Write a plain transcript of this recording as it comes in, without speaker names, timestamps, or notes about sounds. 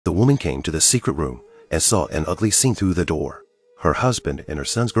The woman came to the secret room and saw an ugly scene through the door. Her husband and her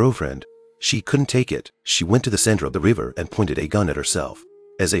son's girlfriend. She couldn't take it. She went to the center of the river and pointed a gun at herself.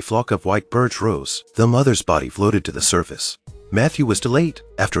 As a flock of white birds rose, the mother's body floated to the surface. Matthew was too late.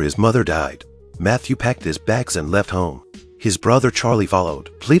 After his mother died, Matthew packed his bags and left home. His brother Charlie followed,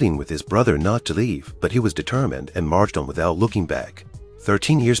 pleading with his brother not to leave, but he was determined and marched on without looking back.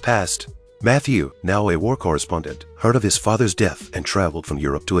 13 years passed. Matthew, now a war correspondent, heard of his father's death and traveled from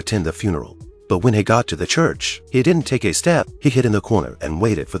Europe to attend the funeral. But when he got to the church, he didn't take a step. He hid in the corner and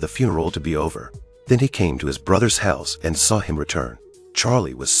waited for the funeral to be over. Then he came to his brother's house and saw him return.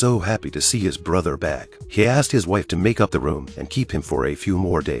 Charlie was so happy to see his brother back. He asked his wife to make up the room and keep him for a few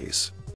more days.